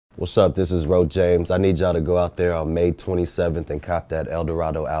What's up? This is Ro James. I need y'all to go out there on May 27th and cop that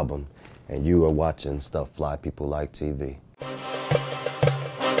ELDORADO album. And you are watching Stuff Fly People Like TV.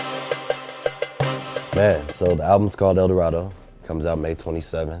 Man, so the album's called ELDORADO. Comes out May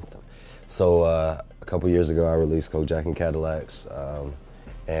 27th. So a couple years ago, I released Coke, Jack, and Cadillacs.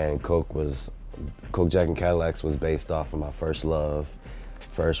 And Coke, Jack, and Cadillacs was based off of my first love,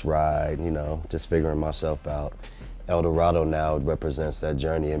 first ride, you know, just figuring myself out. ELDORADO now represents that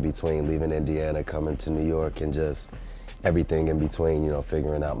journey in between, leaving Indiana, coming to New York, and just everything in between, you know,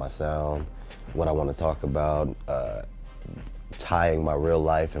 figuring out my sound, what I want to talk about, tying my real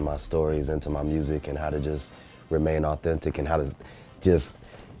life and my stories into my music, and how to just remain authentic, and how to just,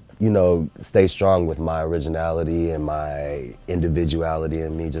 you know, stay strong with my originality and my individuality,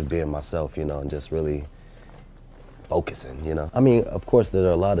 and me just being myself, you know, and just really focusing, you know. I mean, of course, there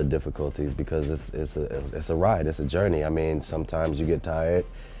are a lot of difficulties because it's a ride, it's a journey. I mean, sometimes you get tired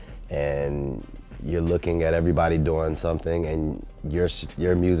and you're looking at everybody doing something, and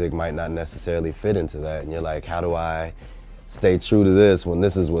your music might not necessarily fit into that, and you're like, how do I stay true to this when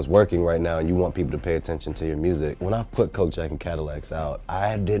this is what's working right now, and you want people to pay attention to your music? When I put Coke, Jack, and Cadillacs out,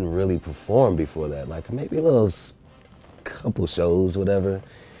 I didn't really perform before that, like maybe a little couple shows, whatever,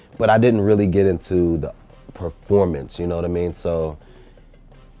 but I didn't really get into the performance, you know what I mean? So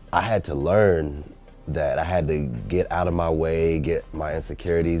I had to learn that. I had to get out of my way, get my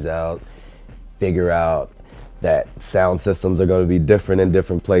insecurities out, figure out that sound systems are going to be different in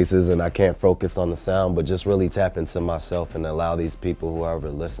different places, and I can't focus on the sound, but just really tap into myself and allow these people who are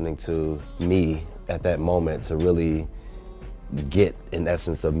listening to me at that moment to really get an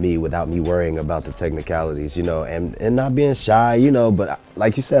essence of me without me worrying about the technicalities, you know, and not being shy, you know. But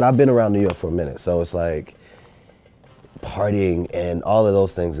like you said, I've been around New York for a minute, so it's like partying and all of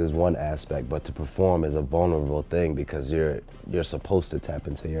those things is one aspect, but to perform is a vulnerable thing because you're supposed to tap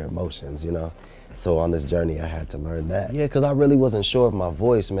into your emotions, you know. So on this journey, I had to learn that. Yeah, because I really wasn't sure of my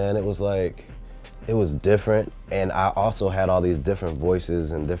voice, man. It was like, it was different, and I also had all these different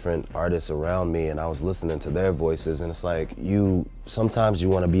voices and different artists around me, and I was listening to their voices, and it's like, sometimes you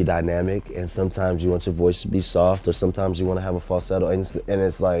want to be dynamic, and sometimes you want your voice to be soft, or sometimes you want to have a falsetto, and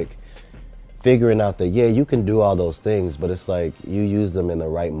it's like figuring out that, yeah, you can do all those things, but it's like you use them in the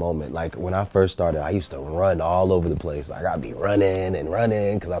right moment. Like when I first started, I used to run all over the place. Like I'd be running and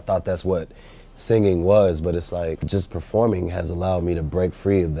running because I thought that's what singing was, but it's like just performing has allowed me to break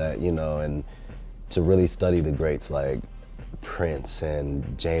free of that, you know, and to really study the greats like Prince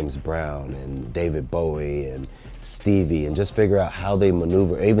and James Brown and David Bowie and Stevie, and just figure out how they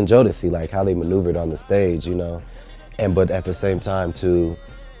maneuver, even Jodeci, like how they maneuvered on the stage, you know, but at the same time to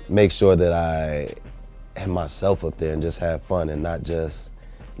make sure that I have myself up there and just have fun, and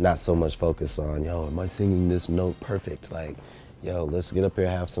not so much focus on, yo, am I singing this note perfect? Like, yo, let's get up here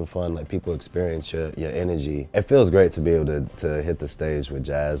and have some fun, like people experience your energy. It feels great to be able to hit the stage with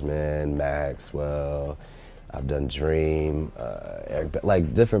Jasmine, Maxwell, I've done Dream, Eric,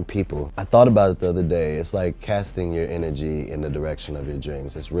 like different people. I thought about it the other day. It's like casting your energy in the direction of your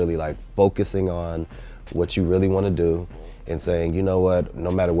dreams. It's really like focusing on what you really want to do and saying, you know what, no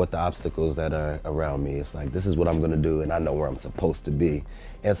matter what the obstacles that are around me, it's like, this is what I'm gonna do, and I know where I'm supposed to be.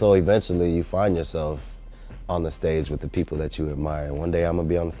 And so eventually you find yourself on the stage with the people that you admire. One day I'm gonna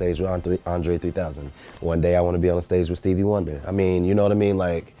be on the stage with Andre 3000. One day I wanna be on the stage with Stevie Wonder. I mean, you know what I mean?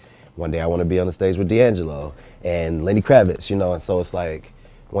 Like, one day I wanna be on the stage with D'Angelo and Lenny Kravitz, you know? And so it's like,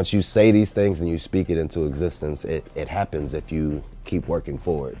 once you say these things and you speak it into existence, it happens if you keep working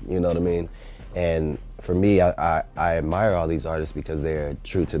forward, you know what I mean? And for me, I admire all these artists because they're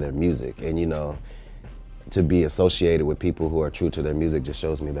true to their music. And you know, to be associated with people who are true to their music just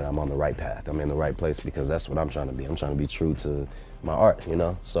shows me that I'm on the right path. I'm in the right place because that's what I'm trying to be. I'm trying to be true to my art, you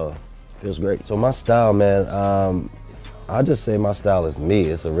know? So it feels great. So my style, man, I just say my style is me.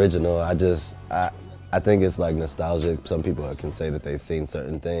 It's original. I think it's like nostalgic. Some people can say that they've seen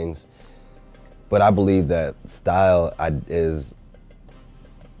certain things, but I believe that style is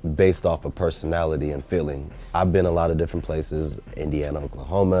based off of personality and feeling. I've been a lot of different places, Indiana,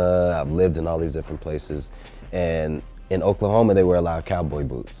 Oklahoma. I've lived in all these different places. And in Oklahoma, they wear a lot of cowboy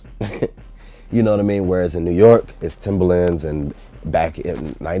boots. You know what I mean? Whereas in New York, it's Timberlands, and back in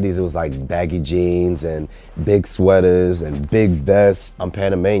the 90s, it was like baggy jeans and big sweaters and big vests. I'm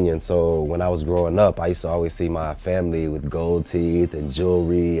Panamanian, so when I was growing up, I used to always see my family with gold teeth and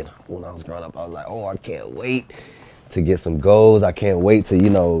jewelry. And when I was growing up, I was like, oh, I can't wait to get some golds. I can't wait to, you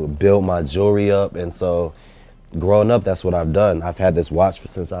know, build my jewelry up. And so growing up, that's what I've done. I've had this watch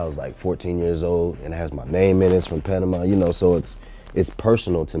since I was like 14 years old, and it has my name in it. It's from Panama, you know, so it's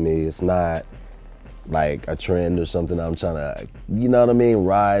personal to me. It's not like a trend or something I'm trying to, you know what I mean,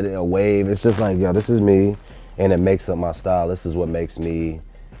 ride a wave. It's just like, yo, this is me, and it makes up my style. This is what makes me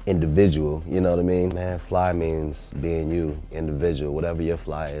individual, you know what I mean? Man, fly means being you, individual. Whatever your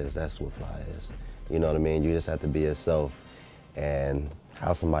fly is, that's what fly is. You know what I mean? You just have to be yourself, and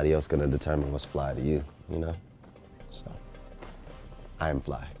how somebody else gonna determine what's fly to you, you know? So, I am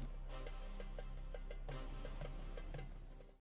fly.